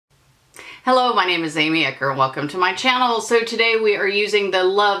Hello, my name is Amy Ecker and welcome to my channel. So today we are using the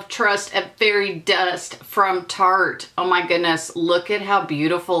Love, Trust, and Fairy Dust from Tarte. Oh my goodness, look at how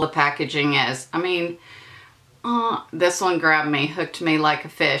beautiful the packaging is. I mean, this one grabbed me, hooked me like a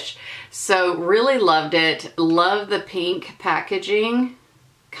fish. So really loved it. Love the pink packaging.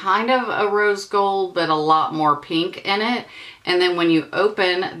 Kind of a rose gold, but a lot more pink in it. And then when you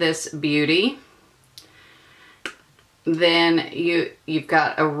open this beauty, then you've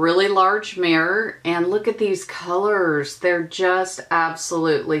got a really large mirror, and look at these colors. They're just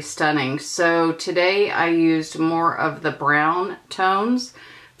absolutely stunning. So today I used more of the brown tones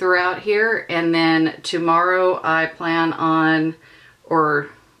throughout here, and then tomorrow I plan on, or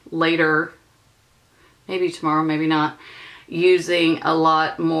later, maybe tomorrow, maybe not, using a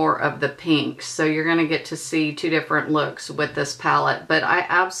lot more of the pinks. So you're going to get to see two different looks with this palette. But I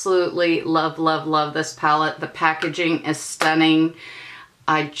absolutely love, love, love this palette. The packaging is stunning.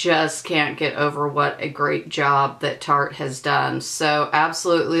 I just can't get over what a great job that Tarte has done. So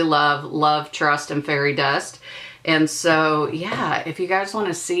absolutely love, love, trust, and fairy dust. And so, yeah, if you guys want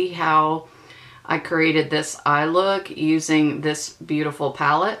to see how I created this eye look using this beautiful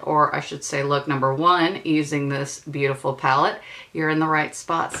palette, or I should say look number one using this beautiful palette, you're in the right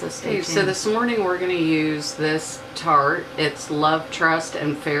spot, so stay tuned. So this morning we're going to use this Tarte. It's Love, Trust,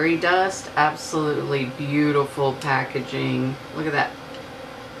 and Fairy Dust. Absolutely beautiful packaging. Look at that.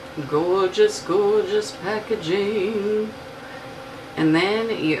 Gorgeous, gorgeous packaging. And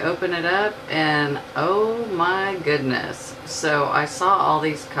then you open it up and oh my goodness. So I saw all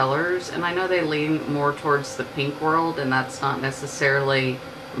these colors, and I know they lean more towards the pink world, and that's not necessarily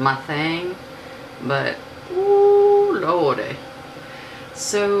my thing, but ooh lordy.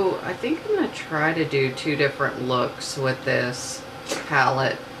 So I think I'm going to try to do two different looks with this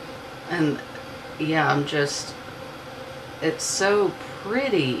palette. And yeah, it's so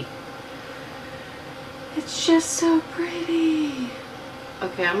pretty. It's just so pretty.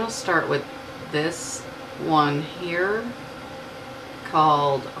 Okay, I'm going to start with this one here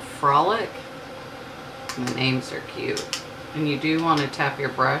called Frolic. The names are cute. And you do want to tap your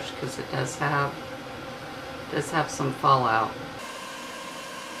brush because it does have some fallout.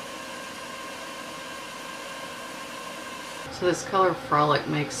 So this color Frolic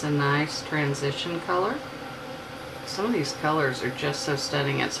makes a nice transition color. Some of these colors are just so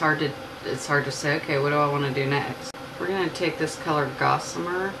stunning. It's hard to say, okay, what do I want to do next? We're going to take this color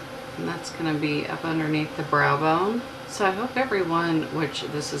Gossamer, and that's going to be up underneath the brow bone. So I hope everyone, which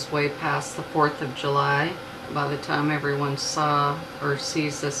this is way past the 4th of July, by the time everyone saw or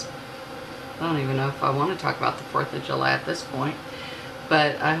sees this, I don't even know if I want to talk about the 4th of July at this point,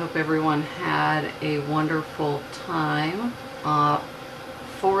 but I hope everyone had a wonderful time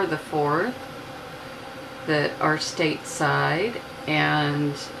for the 4th that are stateside.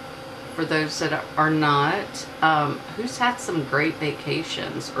 And for those that are not, who's had some great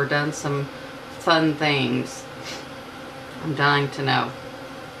vacations or done some fun things? I'm dying to know.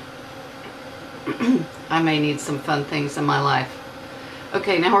 I may need some fun things in my life.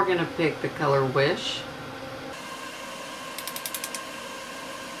 Okay, now we're going to pick the color Wish.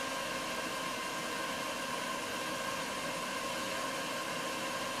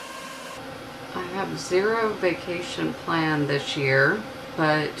 I have zero vacation planned this year,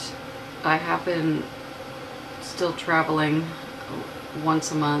 but I have been still traveling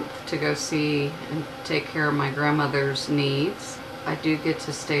once a month to go see and take care of my grandmother's needs. I do get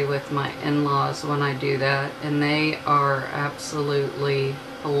to stay with my in-laws when I do that, and they are absolutely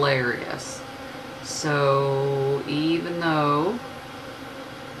hilarious. So even though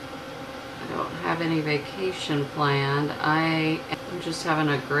I don't have any vacation planned, I am just having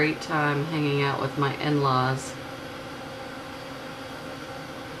a great time hanging out with my in-laws.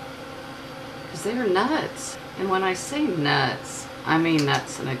 They're nuts. And when I say nuts, I mean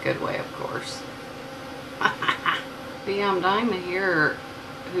nuts in a good way, of course. But yeah, I'm dying to hear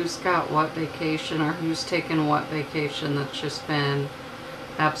who's got what vacation or who's taken what vacation. That's just been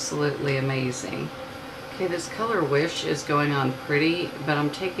absolutely amazing. Okay, this color Wish is going on pretty, but I'm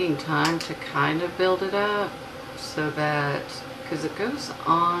taking time to kind of build it up so that, because it goes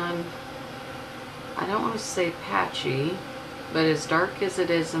on, I don't want to say patchy, but as dark as it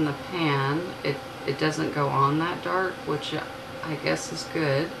is in the pan, it doesn't go on that dark, which I guess is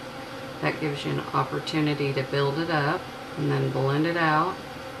good. That gives you an opportunity to build it up and then blend it out.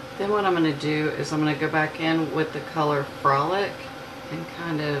 Then what I'm going to do is I'm going to go back in with the color Frolic and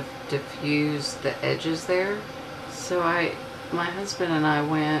kind of diffuse the edges there. So my husband and I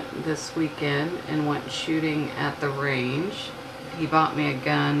went this weekend and went shooting at the range. He bought me a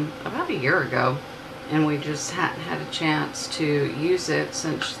gun about a year ago, and we just hadn't had a chance to use it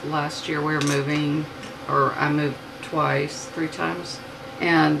since last year we were moving, or I moved twice, 3 times,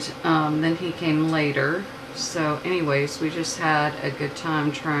 and then he came later. So anyways, we just had a good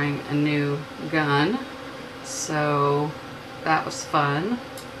time trying a new gun, so that was fun.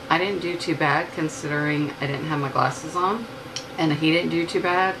 I didn't do too bad considering I didn't have my glasses on, and he didn't do too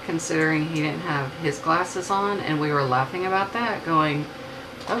bad considering he didn't have his glasses on, and we were laughing about that, going,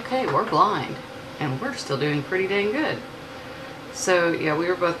 okay, we're blind and we're still doing pretty dang good. So yeah, we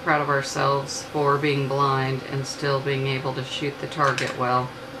were both proud of ourselves for being blind and still being able to shoot the target well.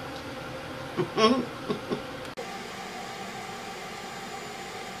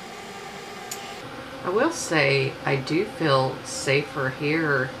 I will say I do feel safer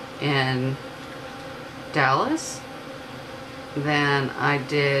here in Dallas than I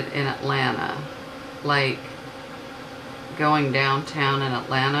did in Atlanta. Like, going downtown in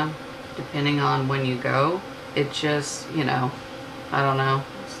Atlanta, depending on when you go, it just, you know, I don't know,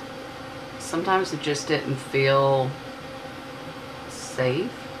 sometimes it just didn't feel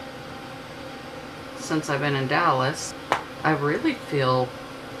safe. Since I've been in Dallas, I really feel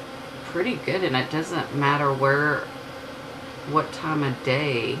pretty good, and it doesn't matter what time of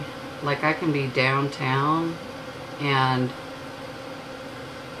day. Like, I can be downtown and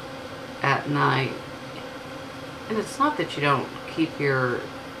at night, and it's not that you don't keep you're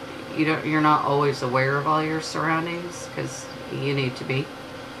not always aware of all your surroundings, because you need to be,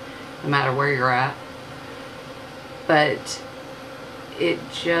 no matter where you're at, but it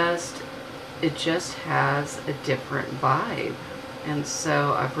just has a different vibe. And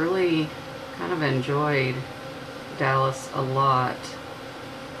so I've really kind of enjoyed Dallas a lot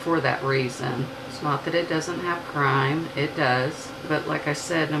for that reason. It's not that it doesn't have crime, it does, but like I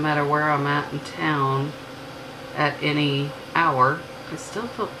said, no matter where I'm at in town at any hour, I still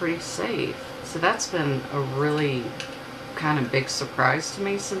feel pretty safe. So that's been a really kind of big surprise to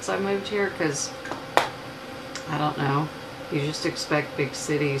me since I moved here, because I don't know, you just expect big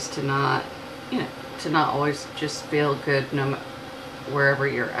cities to not, you know, to not always just feel good no matter wherever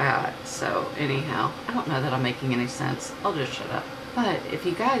you're at. So anyhow, I don't know that I'm making any sense. I'll just shut up. But if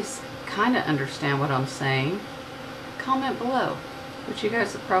you guys kind of understand what I'm saying, comment below. But you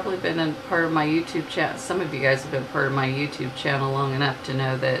guys have probably been in part of my YouTube channel. Some of you guys have been part of my YouTube channel long enough to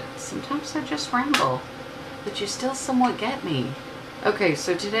know that sometimes I just ramble, but you still somewhat get me. Okay,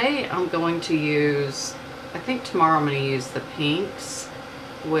 so today I'm going to use, I think tomorrow I'm going to use the pinks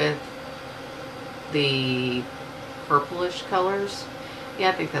with the purplish colors. Yeah,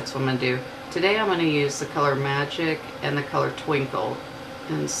 I think that's what I'm going to do. Today I'm going to use the color Magic and the color Twinkle.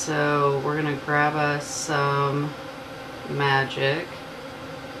 And so we're going to grab us some Magic.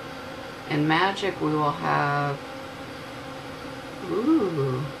 And Magic we will have,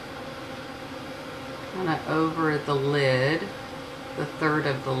 ooh, kind of over the lid, the third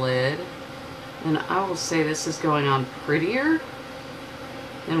of the lid. And I will say this is going on prettier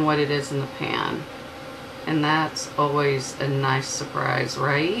than what it is in the pan. And that's always a nice surprise,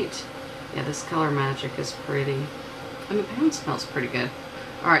 right? Yeah, this color Magic is pretty. And the pan smells pretty good.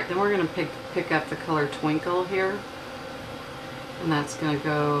 Alright, then we're going to pick up the color Twinkle here. And that's going to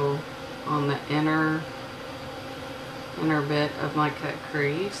go on the inner bit of my cut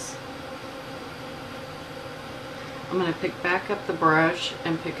crease. I'm going to pick back up the brush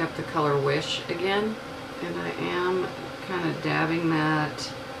and pick up the color Wish again. And I am kind of dabbing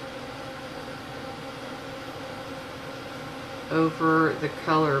that over the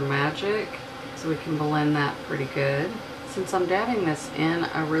color Magic so we can blend that pretty good. Since I'm dabbing this in,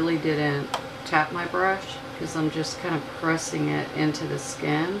 I really didn't tap my brush because I'm just kind of pressing it into the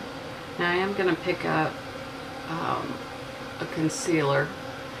skin. Now I am going to pick up a concealer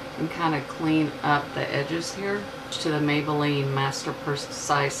and kind of clean up the edges here to the Maybelline Master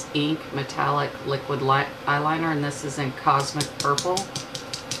Precise Ink Metallic Liquid Eyeliner, and this is in Cosmic Purple.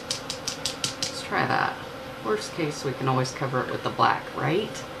 Let's try that. Worst case, we can always cover it with the black, right?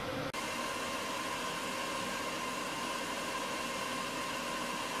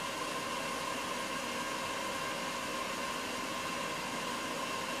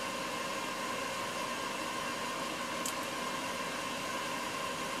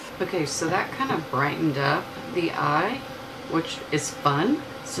 Okay, so that kind of brightened up the eye, which is fun.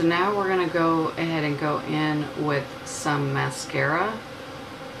 So now we're going to go ahead and go in with some mascara,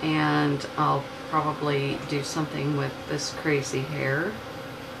 and I'll probably do something with this crazy hair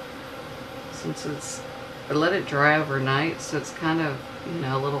since I let it dry overnight, so it's kind of, you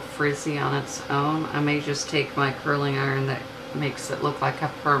know, a little frizzy on its own. I may just take my curling iron that makes it look like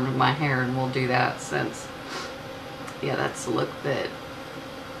I've permed my hair, and we'll do that, since yeah, that's the look that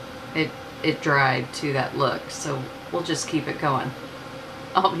it dried to that look. So we'll just keep it going.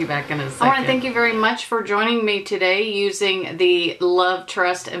 I'll be back in a second. I want to thank you very much for joining me today using the Love,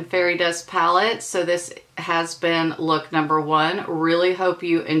 Trust, and Fairy Dust palette. So this has been look number 1. Really hope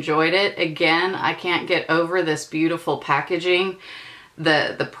you enjoyed it. Again, I can't get over this beautiful packaging.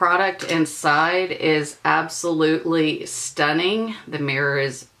 The product inside is absolutely stunning. The mirror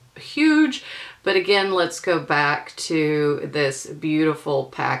is huge. But again, let's go back to this beautiful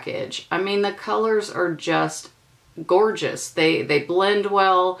package. I mean, the colors are just gorgeous. They blend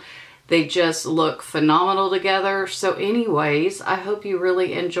well. They just look phenomenal together. So anyways, I hope you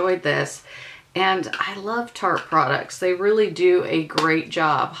really enjoyed this. And I love Tarte products. They really do a great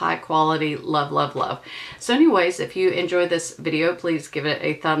job. High quality, love, love, love. So anyways, if you enjoyed this video, please give it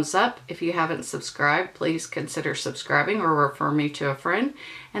a thumbs up. If you haven't subscribed, please consider subscribing or refer me to a friend.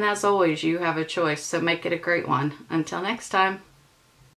 And as always, you have a choice, so make it a great one. Until next time.